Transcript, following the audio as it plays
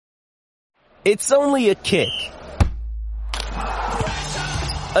It's only a kick.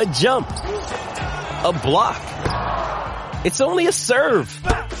 A jump. A block. It's only a serve.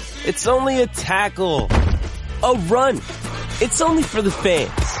 It's only a tackle. A run. It's only for the fans.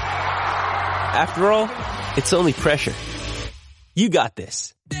 After all, it's only pressure. You got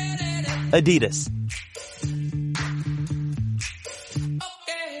this. Adidas.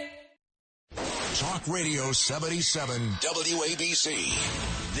 Talk Radio 77 WABC.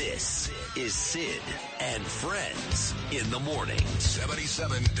 This is Sid and Friends in the morning.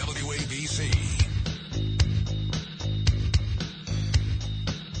 77 WABC.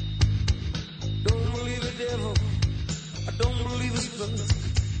 Don't believe the devil. I don't believe his book.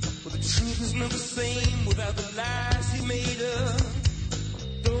 But the truth is never the same without the lies he made up.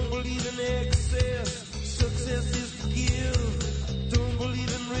 Don't believe in excess. Success is to give. Don't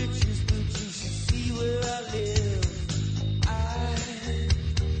believe in riches, but you should see where I live.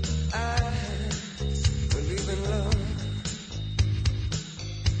 I believe in love.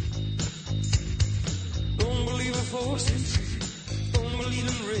 Don't believe in forces. Don't believe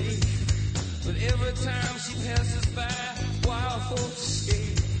in race. But every time she passes by, wild folks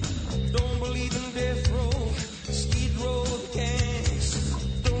escape. Don't believe in death row, skid row gangs.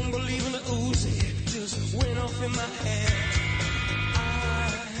 Don't believe in the Uzi, just went off in my hand.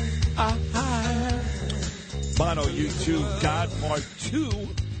 Bono, U2, God Part 2.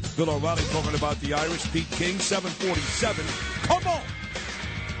 Bill O'Reilly talking about the Irish. Pete King, 747. Come on!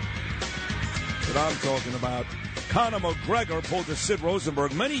 What I'm talking about. Conor McGregor pulled to Sid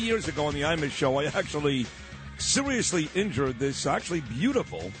Rosenberg many years ago on the Amish show. I actually seriously injured this actually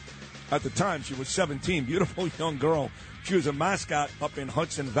beautiful, at the time she was 17, beautiful young girl. She was a mascot up in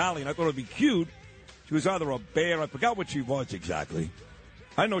Hudson Valley, and I thought it would be cute. She was either a bear, I forgot what she was exactly.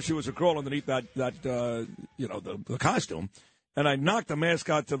 I know she was a girl underneath the costume. And I knocked the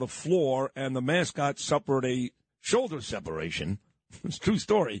mascot to the floor, and the mascot suffered a shoulder separation. It's a true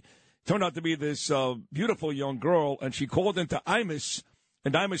story. Turned out to be this beautiful young girl, and she called into Imus,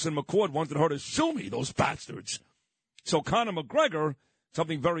 and Imus and McCord wanted her to sue me, those bastards. So Conor McGregor,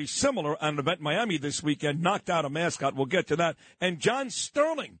 something very similar at an event in Miami this weekend, knocked out a mascot. We'll get to that. And John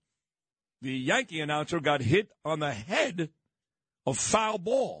Sterling, the Yankee announcer, got hit on the head of foul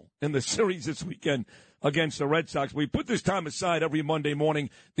ball in the series this weekend against the Red Sox. We put this time aside every Monday morning.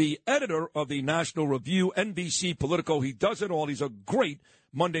 The editor of the National Review, NBC Politico, he does it all. He's a great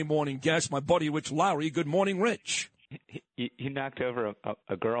Monday morning guest, my buddy Rich Lowry. Good morning, Rich. You knocked over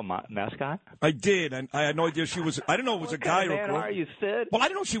a girl mascot? I did, and I had no idea she was. I didn't know it was a guy or a girl. What are you, Sid? Well, I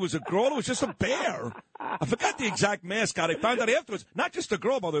didn't know she was a girl. It was just a bear. I forgot the exact mascot. I found out afterwards. Not just a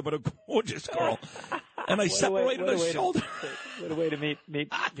girl, by the way, but a gorgeous girl. And I separated her shoulder. What a way to meet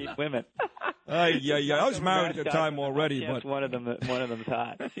women. Yeah. I was married at the time already, but one of them's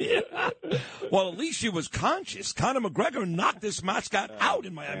hot. Yeah. Well, at least she was conscious. Conor McGregor knocked this mascot out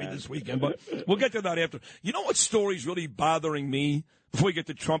in Miami this weekend, but we'll get to that after. You know what story's really bothering me before we get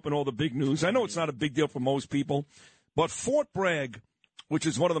to Trump and all the big news? I know it's not a big deal for most people, but Fort Bragg, which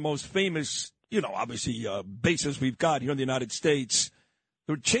is one of the most famous, obviously bases we've got here in the United States,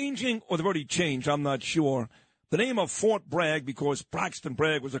 they're changing, or they've already changed, I'm not sure, the name of Fort Bragg, because Braxton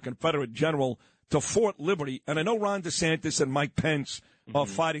Bragg was a Confederate general, to Fort Liberty. And I know Ron DeSantis and Mike Pence are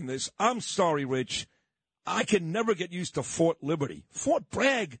fighting this. I'm sorry, Rich. I can never get used to Fort Liberty. Fort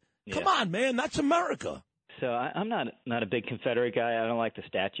Bragg, come on, man, that's America. So I'm not a big Confederate guy. I don't like the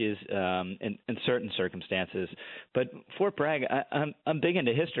statues in certain circumstances. But Fort Bragg, I'm big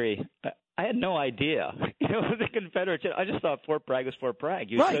into history. I had no idea. It was a Confederate. I just thought Fort Bragg was Fort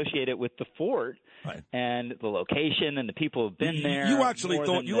Bragg. You associate it with the fort and the location and the people who've been there. You actually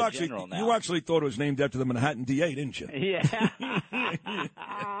thought it was named after the Manhattan DA, didn't you? Yeah.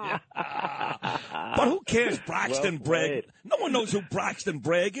 But who cares, Braxton Bragg? No one knows who Braxton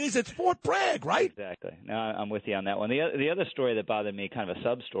Bragg is. It's Fort Bragg, right? Exactly. No, I'm with you on that one. The other story that bothered me, kind of a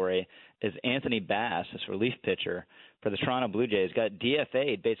sub-story, is Anthony Bass, this relief pitcher for the Toronto Blue Jays, got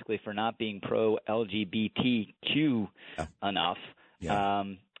DFA'd basically for not being pro-LGBTQ enough. Yeah.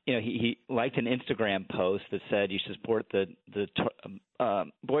 He liked an Instagram post that said you should support the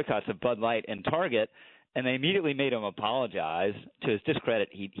boycotts of Bud Light and Target, and they immediately made him apologize. To his discredit,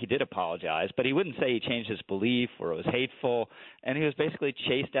 he did apologize, but he wouldn't say he changed his belief or it was hateful, and he was basically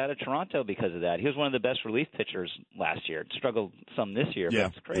chased out of Toronto because of that. He was one of the best relief pitchers last year. Struggled some this year, but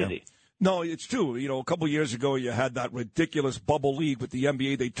it's crazy. Yeah. No, it's true. A couple of years ago, you had that ridiculous bubble league with the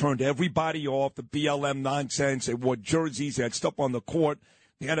NBA. They turned everybody off, the BLM nonsense. They wore jerseys. They had stuff on the court.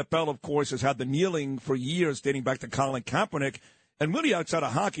 The NFL, of course, has had the kneeling for years, dating back to Colin Kaepernick. And really, outside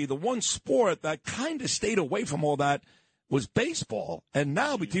of hockey, the one sport that kind of stayed away from all that was baseball. And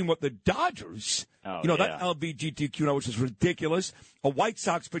now between what the Dodgers, that LBGTQ, which is ridiculous. A White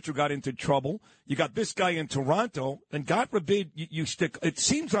Sox pitcher got into trouble. You got this guy in Toronto. And God forbid you stick. It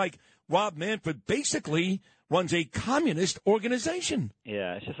seems like Rob Manfred basically runs a communist organization.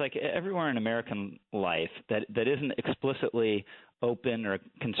 Yeah, it's just like everywhere in American life that isn't explicitly open or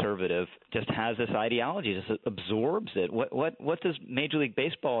conservative just has this ideology, just absorbs it. What does Major League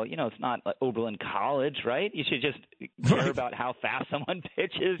Baseball, it's not like Oberlin College, right? You should just care about how fast someone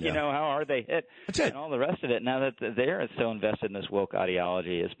pitches, how hard they hit, and all the rest of it. Now that they're so invested in this woke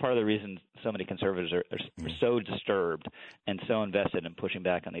ideology, is part of the reason so many conservatives are so disturbed and so invested in pushing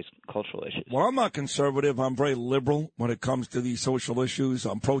back on these cultural issues. Well, I'm not conservative. I'm very liberal when it comes to these social issues.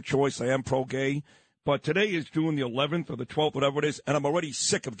 I'm pro-choice. I am pro-gay. But today is June the 11th or the 12th, whatever it is, and I'm already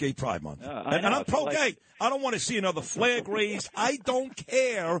sick of Gay Pride Month. And I'm pro-gay. I don't want to see another flag raised. I don't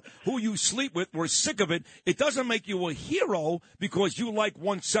care who you sleep with. We're sick of it. It doesn't make you a hero because you like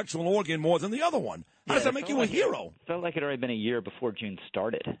one sexual organ more than the other one. How does that make you a hero? It felt like it had already been a year before June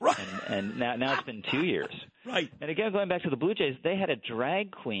started. Right. And now it's been 2 years. Right. And again, going back to the Blue Jays, they had a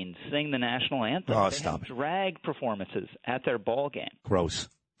drag queen sing the national anthem. Oh, they stop had it. drag performances at their ball game. Gross.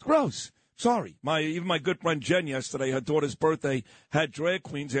 Sorry. Even my good friend Jen yesterday, her daughter's birthday, had drag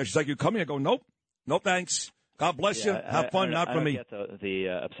queens there. She's like, you coming? I go, nope. No thanks. God bless you. Have fun. Not for me. I don't get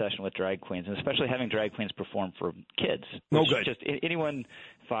the obsession with drag queens, and especially having drag queens perform for kids. No good. Just anyone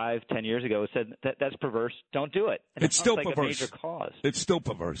 5-10 years ago said that's perverse. Don't do it. And it's still like perverse. A major cause. It's still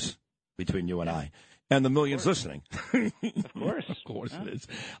perverse between you and I. And the millions listening. Of course. Of course it is.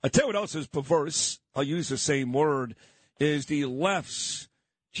 I tell you what else is perverse. I'll use the same word, is the left's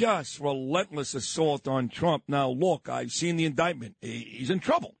just relentless assault on Trump. Now, look, I've seen the indictment. He's in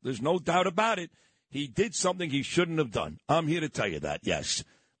trouble. There's no doubt about it. He did something he shouldn't have done. I'm here to tell you that, yes.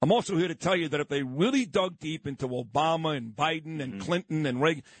 I'm also here to tell you that if they really dug deep into Obama and Biden and Clinton and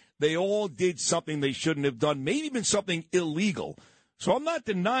Reagan, they all did something they shouldn't have done, maybe even something illegal. So I'm not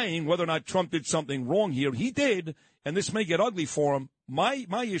denying whether or not Trump did something wrong here. He did, and this may get ugly for him. My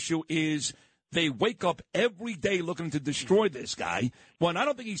issue is they wake up every day looking to destroy this guy when I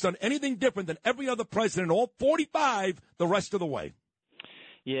don't think he's done anything different than every other president, all 45, the rest of the way.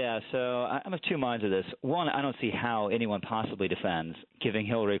 Yeah, so I'm of two minds of this. One, I don't see how anyone possibly defends giving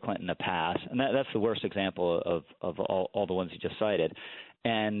Hillary Clinton a pass, and that's the worst example of all the ones you just cited,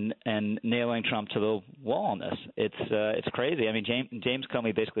 and nailing Trump to the wall on this. It's crazy. I mean, James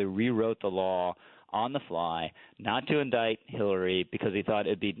Comey basically rewrote the law on the fly, not to indict Hillary because he thought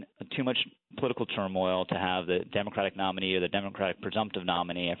it'd be too much political turmoil to have the Democratic nominee or the Democratic presumptive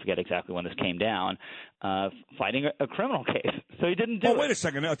nominee, I forget exactly when this came down, fighting a criminal case. So he didn't do it. Oh, wait a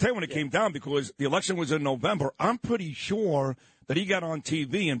second. I'll tell you when it came down because the election was in November. I'm pretty sure that he got on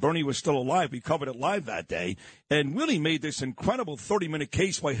TV and Bernie was still alive. We covered it live that day and really made this incredible 30-minute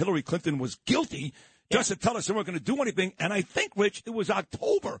case why Hillary Clinton was guilty just to tell us they weren't going to do anything. And I think, Rich, it was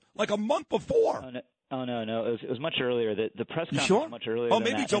October, like a month before. Oh, no. It was much earlier. The press conference sure? was much earlier. Oh, than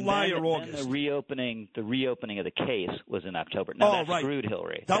maybe that. July and then, or August. Then the reopening of the case was in October. Now, that screwed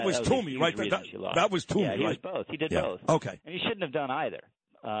Hillary. That was Toomey, right? That was Toomey, right? He was both. He did both. Okay. And he shouldn't have done either.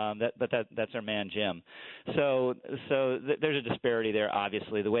 That's our man Jim. So there's a disparity there.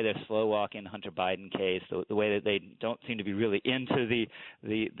 Obviously, the way they're slow walking the Hunter Biden case, the way that they don't seem to be really into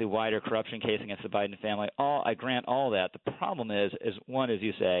the wider corruption case against the Biden family. I grant all that. The problem is one, as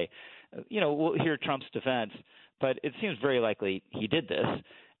you say, we'll hear Trump's defense, but it seems very likely he did this.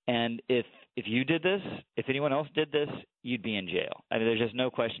 And if you did this, if anyone else did this, you'd be in jail. I mean, there's just no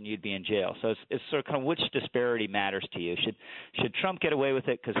question you'd be in jail. So it's sort of kind of which disparity matters to you. Should Trump get away with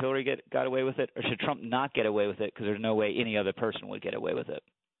it because Hillary got away with it, or should Trump not get away with it because there's no way any other person would get away with it?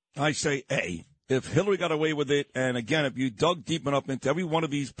 I say A. If Hillary got away with it, and again, if you dug deep enough into every one of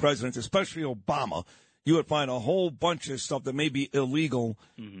these presidents, especially Obama, you would find a whole bunch of stuff that may be illegal.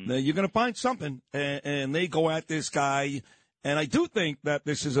 Mm-hmm. You're going to find something, and they go at this guy. And I do think that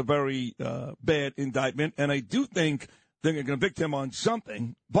this is a very bad indictment, and I do think they're going to convict him on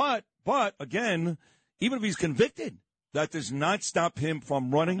something. But again, even if he's convicted, that does not stop him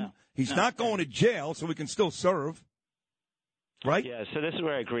from running. No. He's not going to jail, so he can still serve. Right? Yeah, so this is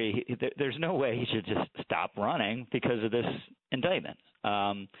where I agree. There's no way he should just stop running because of this indictment.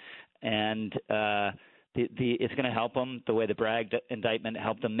 It's going to help him the way the Bragg indictment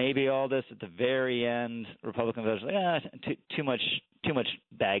helped him. Maybe all this at the very end, Republican voters like, too much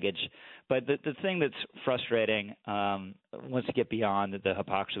baggage. But the thing that's frustrating, once you get beyond the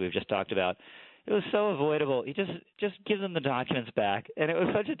hypocrisy we've just talked about, it was so avoidable. He just gives them the documents back, and it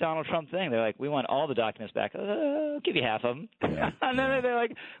was such a Donald Trump thing. They're like, we want all the documents back. I'll give you half of them. Yeah. And then they're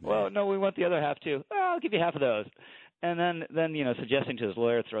like, well, no, we want the other half too. I'll give you half of those. and then suggesting to his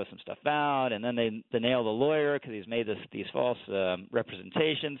lawyer throw some stuff out, and then they nail the lawyer because he's made these false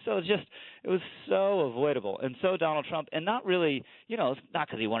representations. So it was so avoidable, and so Donald Trump, and not really, it's not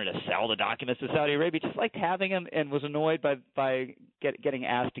because he wanted to sell the documents to Saudi Arabia, just liked having them and was annoyed by getting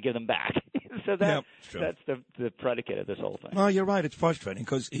asked to give them back. So that's the predicate of this whole thing. Well, you're right. It's frustrating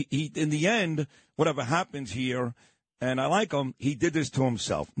because he in the end, whatever happens here, and I like him, he did this to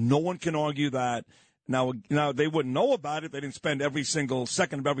himself. No one can argue that. Now they wouldn't know about it. They didn't spend every single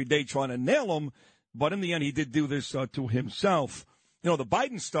second of every day trying to nail him. But in the end, he did do this to himself. The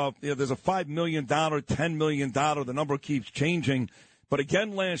Biden stuff, there's a $5 million, $10 million. The number keeps changing. But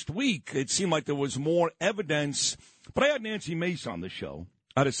again, last week, it seemed like there was more evidence. But I had Nancy Mace on the show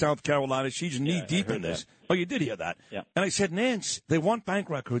out of South Carolina. She's knee-deep in this. That. Oh, you did hear that? Yeah. And I said, Nance, they want bank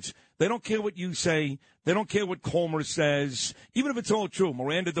records. They don't care what you say. They don't care what Comer says. Even if it's all true,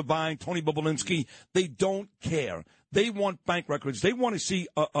 Miranda Devine, Tony Bobulinski, they don't care. They want bank records. They want to see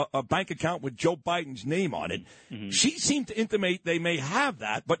a bank account with Joe Biden's name on it. Mm-hmm. She seemed to intimate they may have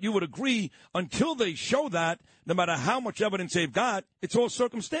that, but you would agree until they show that, no matter how much evidence they've got, it's all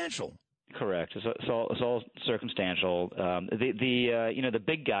circumstantial. Correct. It's all circumstantial. The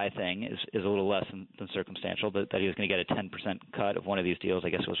big guy thing is a little less than circumstantial. That he was going to get a 10% cut of one of these deals. I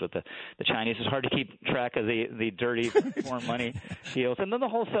guess it was with the Chinese. It's hard to keep track of the dirty foreign money deals. And then the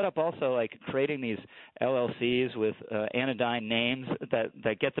whole setup also, like creating these LLCs with anodyne names that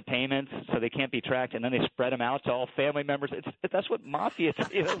get the payments so they can't be tracked, and then they spread them out to all family members. That's what mafia.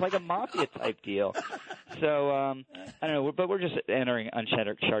 It's like a mafia type deal. So I don't know, but we're just entering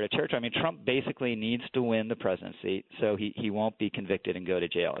uncharted territory. I mean, Trump basically needs to win the presidency, so he won't be convicted and go to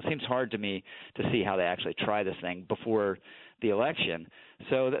jail. It seems hard to me to see how they actually try this thing before the election.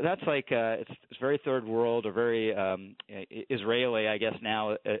 So that's like it's very third world or very Israeli, I guess,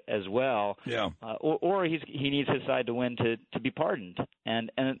 now as well. Yeah. Or he needs his side to win to be pardoned,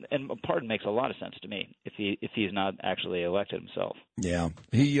 and a pardon makes a lot of sense to me if he's not actually elected himself. Yeah,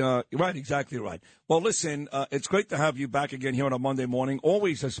 right, exactly right. Well, listen, it's great to have you back again here on a Monday morning.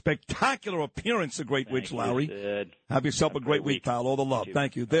 Always a spectacular appearance, the great Rich Lowry. Have yourself a great week, pal. All the love.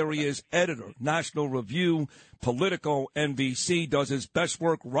 Thank you. There he is, editor, National Review, Politico, NBC, does his best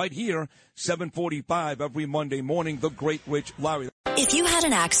work right here, 7:45 every Monday morning, the great Rich Lowry. If you had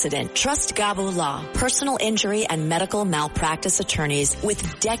an accident, trust Gabo Law, personal injury and medical malpractice attorneys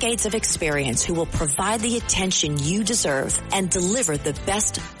with decades of experience who will provide the attention you deserve and deliver the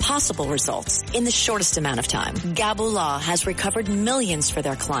best possible results in the shortest amount of time. Gabo Law has recovered millions for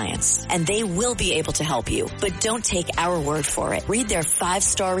their clients, and they will be able to help you. But don't take our word for it. Read their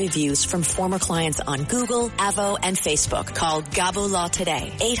 5-star reviews from former clients on Google, Avo, and Facebook. Call Gabo Law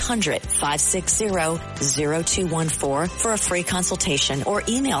today, 800-560-0214 for a free consultation, or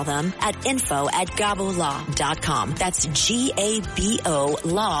email them at info@gabolaw.com. That's GABO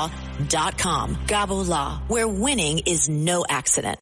law.com. Gabo Law, where winning is no accident.